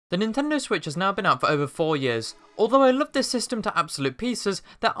The Nintendo Switch has now been out for over 4 years. Although I love this system to absolute pieces,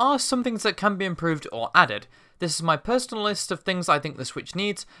 there are some things that can be improved or added. This is my personal list of things I think the Switch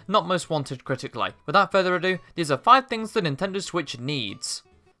needs, not most wanted critically. Without further ado, these are 5 things the Nintendo Switch needs.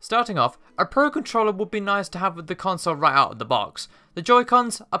 Starting off, a Pro Controller would be nice to have with the console right out of the box. The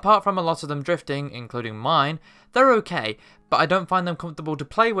Joy-Cons, apart from a lot of them drifting, including mine, they're okay, but I don't find them comfortable to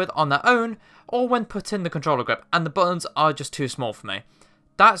play with on their own, or when put in the controller grip, and the buttons are just too small for me.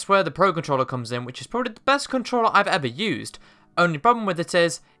 That's where the Pro Controller comes in, which is probably the best controller I've ever used. Only problem with it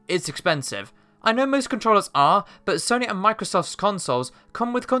is, it's expensive. I know most controllers are, but Sony and Microsoft's consoles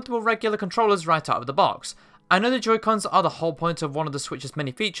come with comfortable regular controllers right out of the box. I know the Joy-Cons are the whole point of one of the Switch's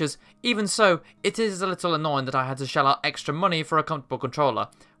many features, even so, it is a little annoying that I had to shell out extra money for a comfortable controller,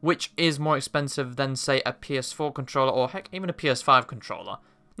 which is more expensive than say a PS4 controller or heck, even a PS5 controller.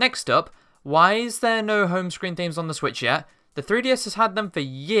 Next up, why is there no home screen themes on the Switch yet? The 3DS has had them for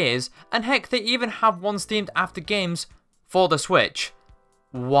years, and heck, they even have ones themed after games for the Switch.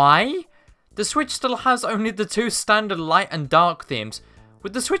 Why? The Switch still has only the 2 standard light and dark themes.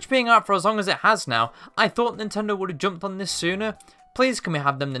 With the Switch being out for as long as it has now, I thought Nintendo would have jumped on this sooner. Please can we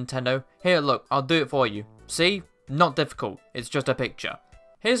have them, Nintendo? Here, look, I'll do it for you. See? Not difficult, it's just a picture.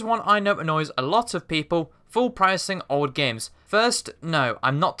 Here's one I know annoys a lot of people, full pricing old games. First, no,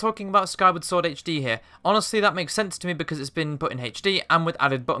 I'm not talking about Skyward Sword HD here. Honestly, that makes sense to me because it's been put in HD and with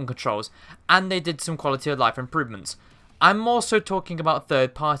added button controls, and they did some quality of life improvements. I'm also talking about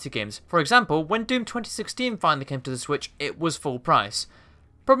third-party games. For example, when Doom 2016 finally came to the Switch, it was full price.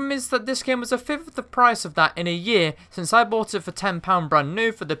 Problem is that this game was a fifth of the price of that in a year since I bought it for £10 brand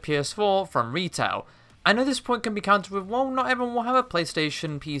new for the PS4 from retail. I know this point can be countered with, well, not everyone will have a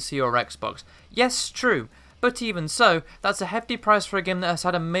PlayStation, PC or Xbox. Yes, true, but even so, that's a hefty price for a game that has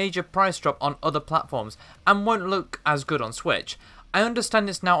had a major price drop on other platforms and won't look as good on Switch. I understand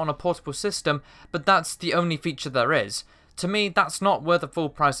it's now on a portable system, but that's the only feature there is. To me, that's not worth a full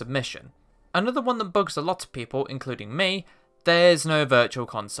price admission. Another one that bugs a lot of people, including me, there's no Virtual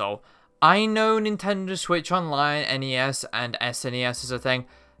Console. I know Nintendo Switch Online, NES and SNES is a thing,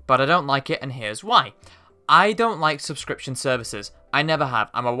 but I don't like it and here's why. I don't like subscription services. I never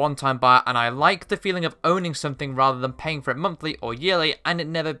have. I'm a one-time buyer and I like the feeling of owning something rather than paying for it monthly or yearly and it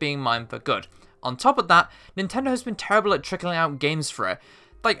never being mine for good. On top of that, Nintendo has been terrible at trickling out games for it.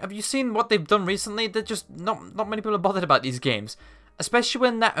 Like, have you seen what they've done recently? They're just, not many people are bothered about these games. Especially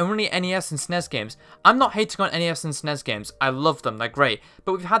when they're only NES and SNES games. I'm not hating on NES and SNES games. I love them, they're great.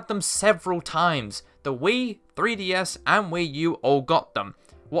 But we've had them several times. The Wii, 3DS and Wii U all got them.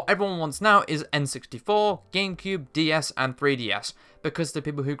 What everyone wants now is N64, GameCube, DS and 3DS. Because the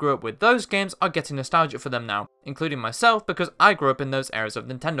people who grew up with those games are getting nostalgia for them now. Including myself because I grew up in those eras of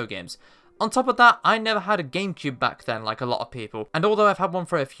Nintendo games. On top of that, I never had a GameCube back then like a lot of people, and although I've had one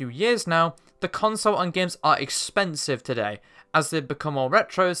for a few years now, the console and games are expensive today, as they've become more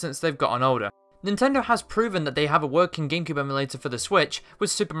retro since they've gotten older. Nintendo has proven that they have a working GameCube emulator for the Switch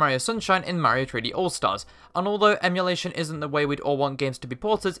with Super Mario Sunshine in Mario 3D All-Stars, and although emulation isn't the way we'd all want games to be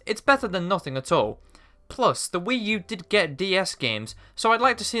ported, it's better than nothing at all. Plus, the Wii U did get DS games, so I'd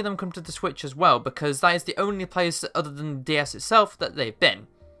like to see them come to the Switch as well, because that is the only place other than the DS itself that they've been.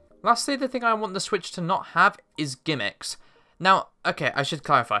 Lastly, the thing I want the Switch to not have is gimmicks. Now, okay, I should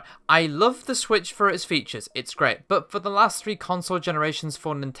clarify. I love the Switch for its features, it's great, but for the last 3 console generations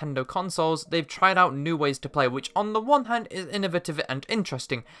for Nintendo consoles, they've tried out new ways to play, which on the one hand is innovative and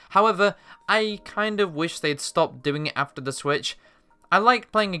interesting. However, I kind of wish they'd stop doing it after the Switch. I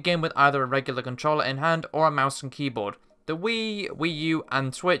like playing a game with either a regular controller in hand or a mouse and keyboard. The Wii, Wii U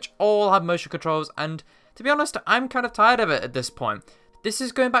and Switch all have motion controls and, to be honest, I'm kind of tired of it at this point. This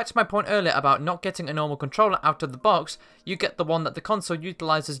is going back to my point earlier about not getting a normal controller out of the box, you get the one that the console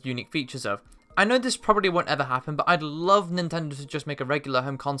utilises unique features of. I know this probably won't ever happen, but I'd love Nintendo to just make a regular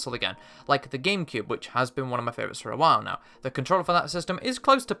home console again, like the GameCube, which has been one of my favourites for a while now. The controller for that system is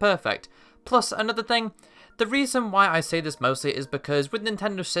close to perfect. Plus, another thing, the reason why I say this mostly is because with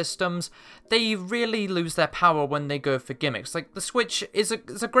Nintendo systems, they really lose their power when they go for gimmicks. Like, the Switch is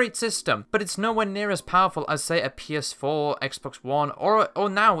a great system, but it's nowhere near as powerful as, say, a PS4, Xbox One, or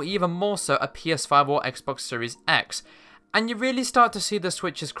now, even more so, a PS5 or Xbox Series X. And you really start to see the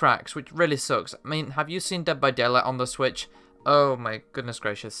Switch's cracks, which really sucks. I mean, have you seen Dead by Daylight on the Switch? Oh my goodness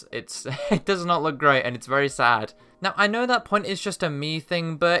gracious, it does not look great and it's very sad. Now, I know that point is just a me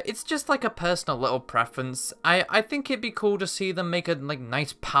thing, but it's just like a personal little preference. I think it'd be cool to see them make a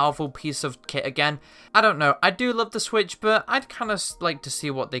nice powerful piece of kit again. I don't know, I do love the Switch, but I'd kind of like to see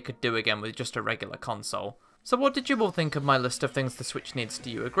what they could do again with just a regular console. So what did you all think of my list of things the Switch needs?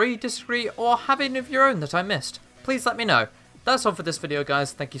 Do you agree, disagree, or have any of your own that I missed? Please let me know. That's all for this video,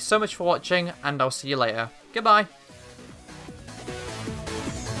 guys. Thank you so much for watching, and I'll see you later. Goodbye!